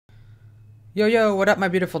Yo, yo, what up, my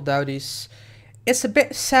beautiful dowdies? It's a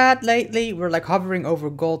bit sad lately. We're like hovering over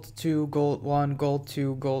gold 2, gold 1, gold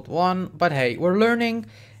 2, gold 1. But hey, we're learning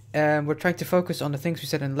and we're trying to focus on the things we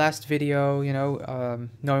said in the last video,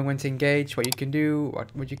 knowing when to engage, what you can do,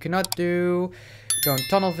 what you cannot do, going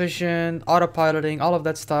tunnel vision, autopiloting, all of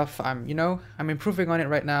that stuff. I'm improving on it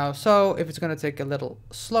right now. So if it's going to take a little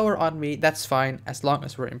slower on me, that's fine as long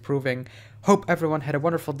as we're improving. Hope everyone had a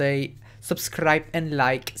wonderful day. Subscribe and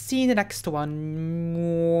like. See you in the next one.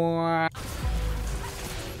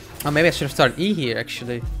 Oh, maybe I should have started E here,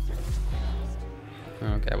 actually.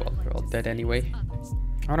 Okay, well, we're all dead anyway.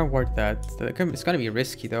 I want to ward that. It's going to be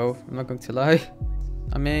risky, though. I'm not going to lie.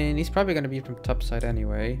 I mean, he's probably going to be from top side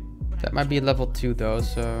anyway. That might be level 2, though,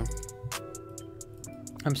 so...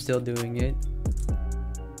 I'm still doing it.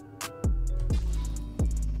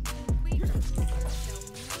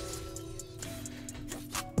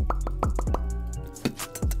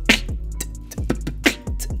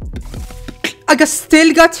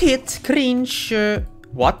 Still got hit. Cringe.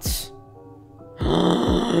 What?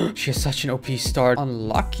 She has such an OP start.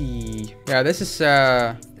 Unlucky. Yeah, this is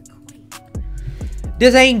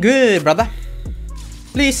this ain't good, brother.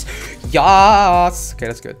 Please. Yes. Okay,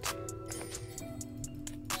 that's good.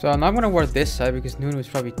 So now I'm gonna ward this side because Nunu is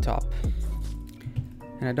probably top.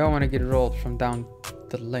 And I don't want to get rolled from down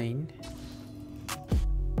the lane.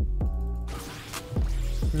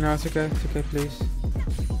 No, it's okay. It's okay, please.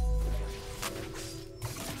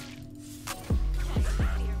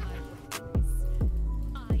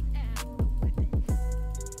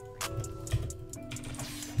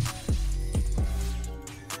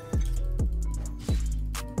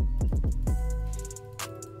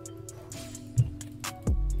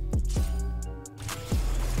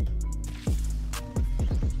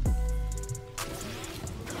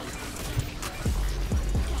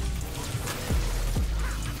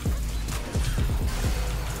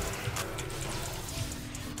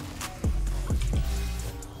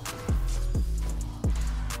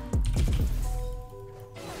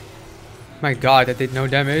 My god, that did no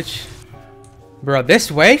damage. Bro,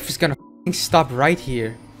 this wave is gonna stop right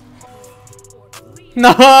here.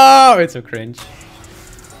 No, it's so cringe.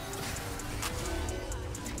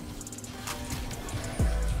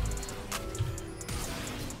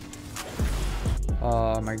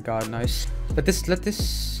 Oh my god, nice. Let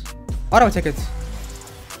this auto attack it.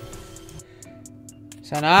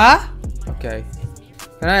 Sana? Okay.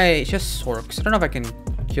 Can I just works? I don't know if I can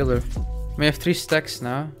kill her. We have 3 stacks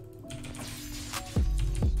now.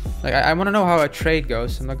 Like, I want to know how a trade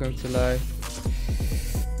goes. I'm not going to lie.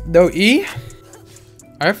 No E?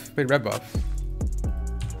 I have red buff.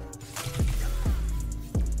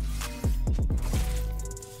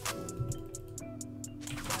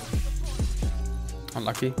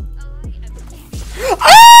 Unlucky.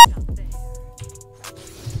 Ah!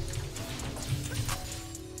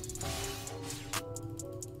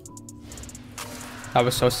 That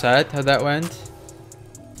was so sad how that went.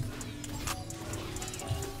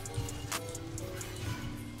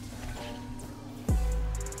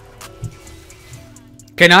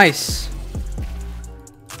 Okay, nice.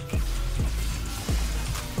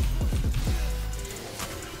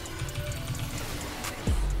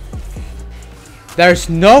 There's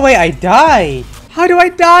no way I die. How do I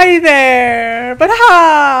die there? But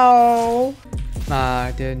how?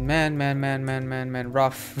 Ah, dude, man.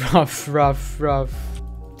 Rough. I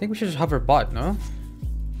think we should just hover bot, no?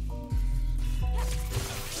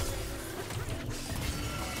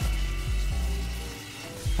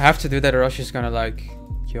 I have to do that or else she's gonna like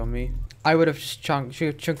kill me. I would have just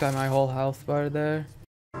chunked out my whole health bar there.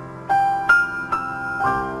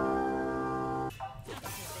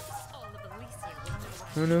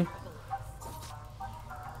 No.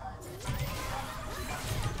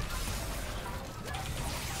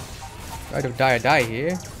 If I don't die, I die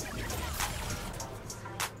here.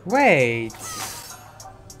 Wait.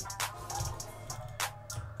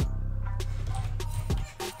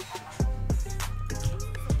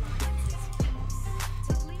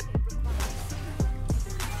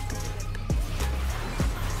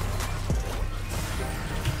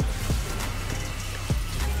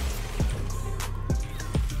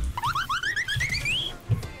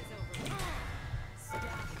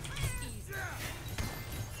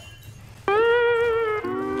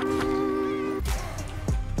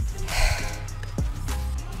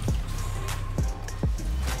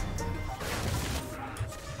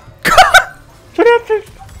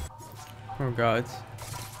 Oh god.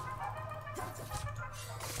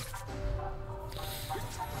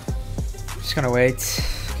 Just gonna wait.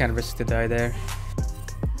 Can't risk to die there.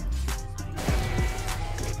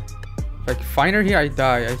 If I find her here, I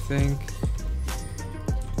die, I think.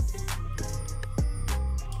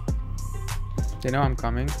 They know I'm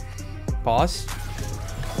coming. Pause.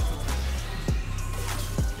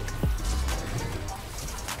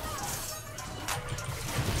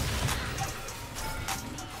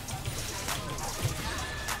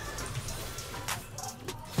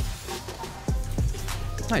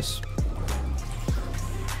 Nice.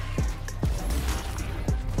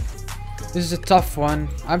 This is a tough one.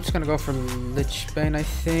 I'm just gonna go for Lich Bane, I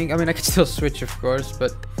think. I mean, I could still switch, of course,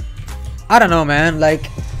 but I don't know, man. Like,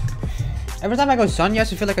 every time I go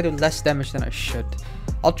Zhonya's, I feel like I do less damage than I should.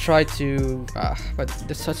 I'll try to, but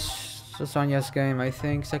there's such a Zhonya's game, I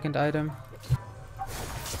think. Second item.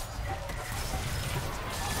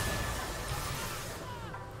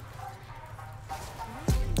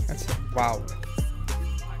 That's it. Wow.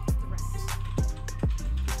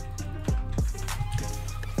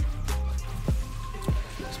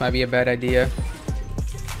 Might be a bad idea.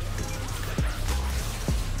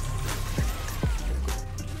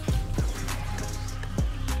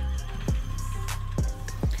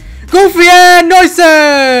 Goofy and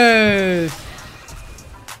noises!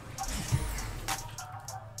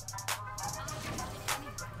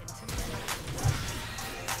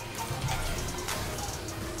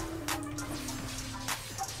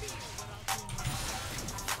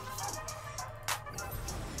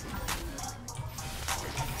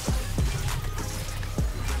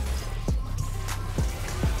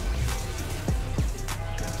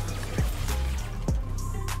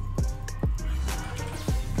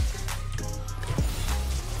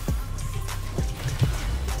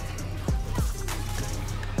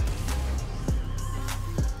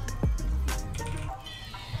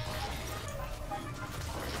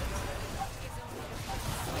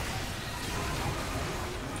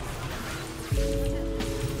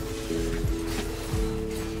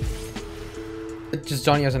 Just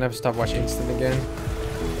Johnny hasn't ever stopped watching instant again.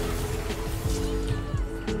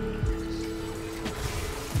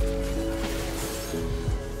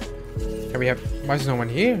 Can we have? Why is no one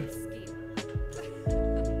here?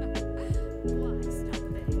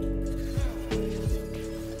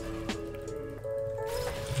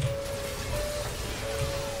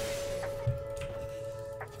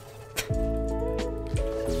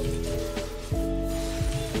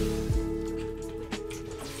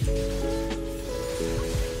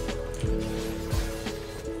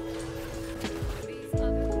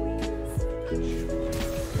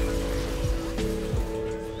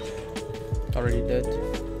 Already dead.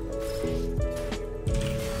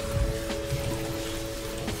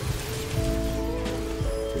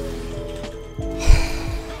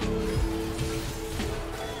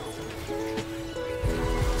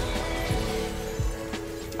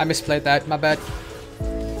 I misplayed that, my bad.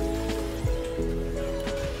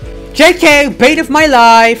 JK, bait of my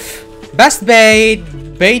life! Best bait!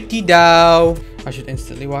 Baity Dow! I should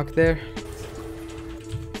instantly walk there.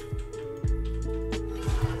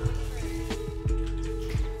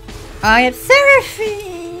 I am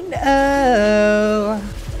Seraphine! Oh!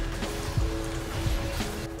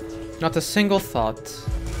 Not a single thought.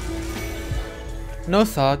 No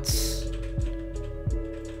thoughts.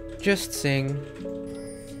 Just sing.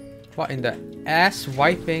 What in the ass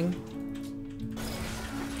wiping?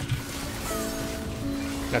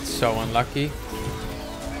 That's so unlucky.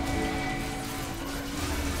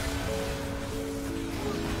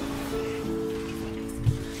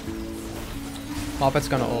 Moped's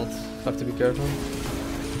gonna ult. Have to be careful.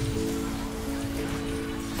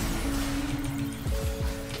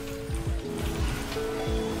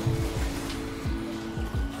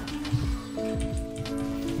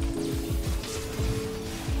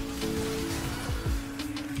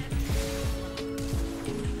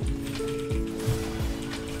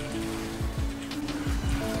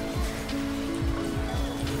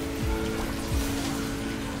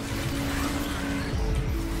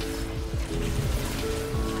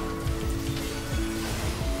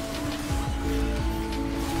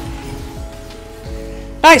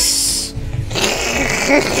 Nice!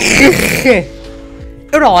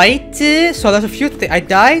 Right, so there's a few things. I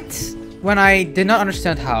died when I did not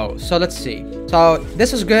understand how, so let's see. So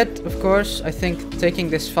this was good, of course. I think taking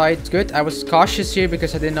this fight is good. I was cautious here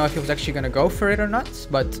because I didn't know if he was actually gonna go for it or not,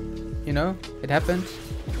 but you know, it happened.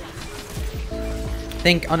 I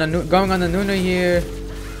think on a going on the Nunu here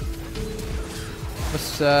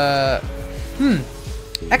was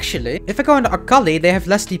actually, if I go on the Akali, they have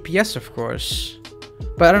less DPS, of course.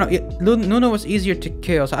 But I don't know, Nunu was easier to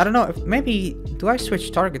kill, so I don't know if maybe, do I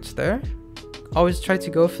switch targets there? Always try to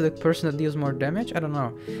go for the person that deals more damage? I don't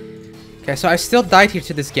know. Okay, so I still died here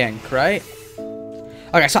to this gank, right?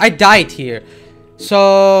 Okay, so I died here.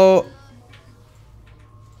 So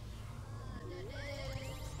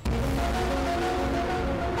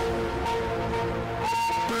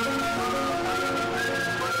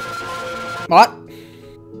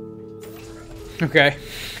Okay.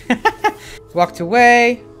 Walked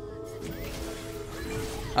away.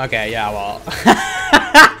 Okay, yeah, well.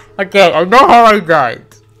 Okay, I know how I died.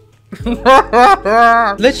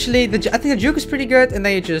 Literally, I think the juke is pretty good, and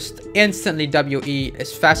then you just instantly WE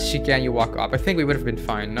as fast as you can, you walk up. I think we would have been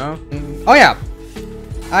fine, no? Oh yeah.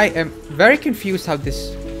 I am very confused how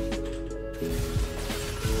this...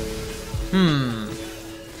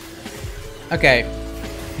 Okay.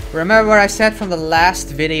 Remember what I said from the last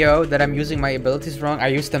video that I'm using my abilities wrong? I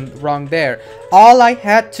used them wrong there. All I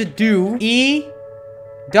had to do, E,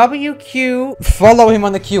 W, Q, follow him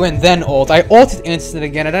on the Q, and then ult. I ulted instant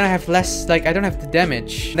again, and then I have less, like, I don't have the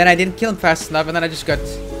damage. Then I didn't kill him fast enough, and then I just got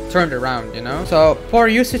turned around, you know? So, poor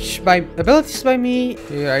usage by abilities by me.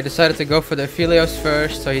 Yeah, I decided to go for the Aphelios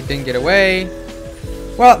first, so he didn't get away.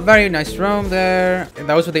 Well, very nice roam there.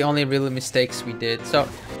 Those were the only real mistakes we did. So,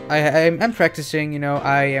 I'm practicing, you know,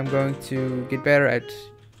 I am going to get better at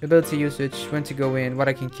ability usage, when to go in, what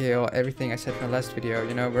I can kill, everything I said from the last video,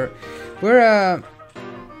 you know,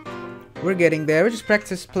 we're getting there. We just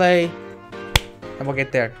practice, play, and we'll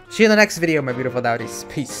get there. See you in the next video, my beautiful dowdies.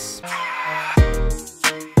 Peace.